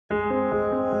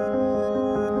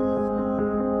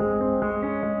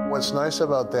What's nice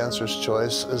about Dancer's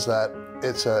Choice is that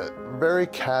it's a very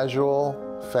casual,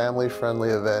 family-friendly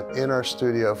event in our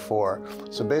Studio 4.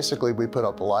 So basically we put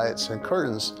up lights and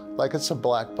curtains like it's a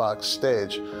black box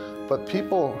stage. But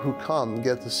people who come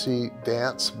get to see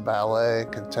dance, ballet,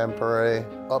 contemporary,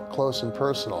 up close and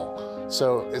personal.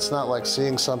 So it's not like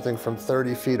seeing something from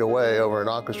 30 feet away over an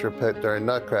orchestra pit during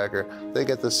Nutcracker. They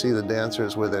get to see the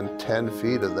dancers within 10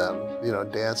 feet of them, you know,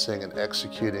 dancing and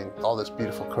executing all this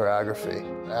beautiful choreography.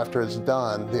 After it's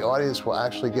done, the audience will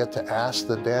actually get to ask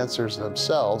the dancers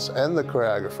themselves and the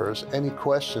choreographers any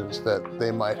questions that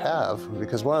they might have,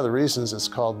 because one of the reasons it's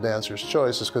called Dancer's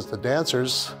Choice is because the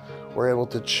dancers were able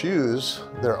to choose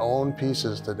their own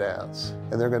pieces to dance.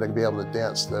 And they're going to be able to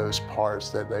dance those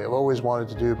parts that they have always wanted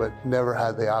to do but never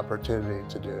had the opportunity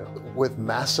to do. With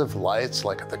massive lights,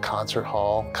 like at the concert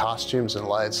hall, costumes and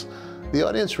lights, the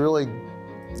audience really,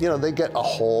 you know, they get a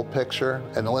whole picture,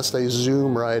 and unless they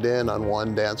zoom right in on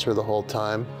one dancer the whole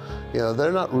time, you know,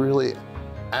 they're not really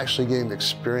actually getting to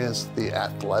experience the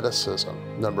athleticism,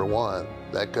 number one,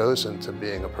 that goes into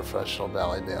being a professional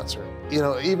ballet dancer. You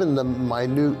know, even the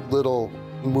minute little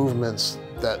movements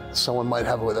that someone might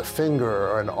have with a finger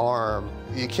or an arm,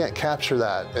 you can't capture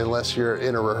that unless you're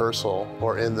in a rehearsal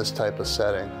or in this type of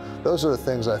setting. Those are the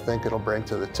things I think it'll bring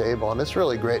to the table, and it's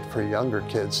really great for younger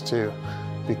kids too,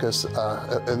 because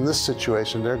in this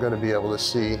situation, they're going to be able to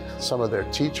see some of their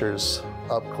teachers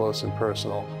up close and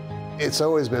personal. It's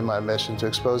always been my mission to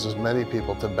expose as many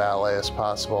people to ballet as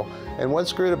possible. And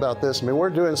what's great about this, I mean, we're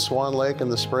doing Swan Lake in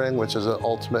the spring, which is an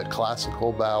ultimate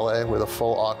classical ballet with a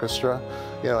full orchestra,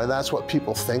 you know, and that's what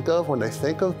people think of when they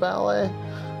think of ballet,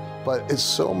 but it's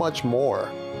so much more.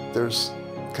 There's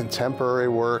contemporary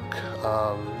work,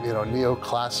 you know,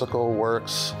 neoclassical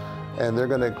works, and they're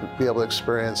going to be able to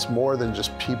experience more than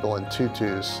just people in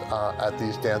tutus at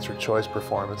these Dancer Choice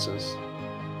performances.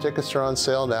 Tickets are on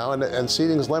sale now, and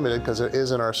seating is limited because it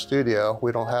is in our studio.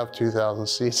 We don't have 2,000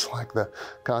 seats like the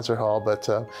concert hall, but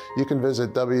you can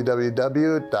visit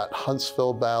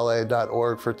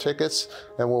www.huntsvilleballet.org for tickets,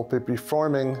 and we'll be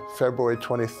performing February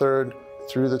 23rd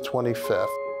through the 25th.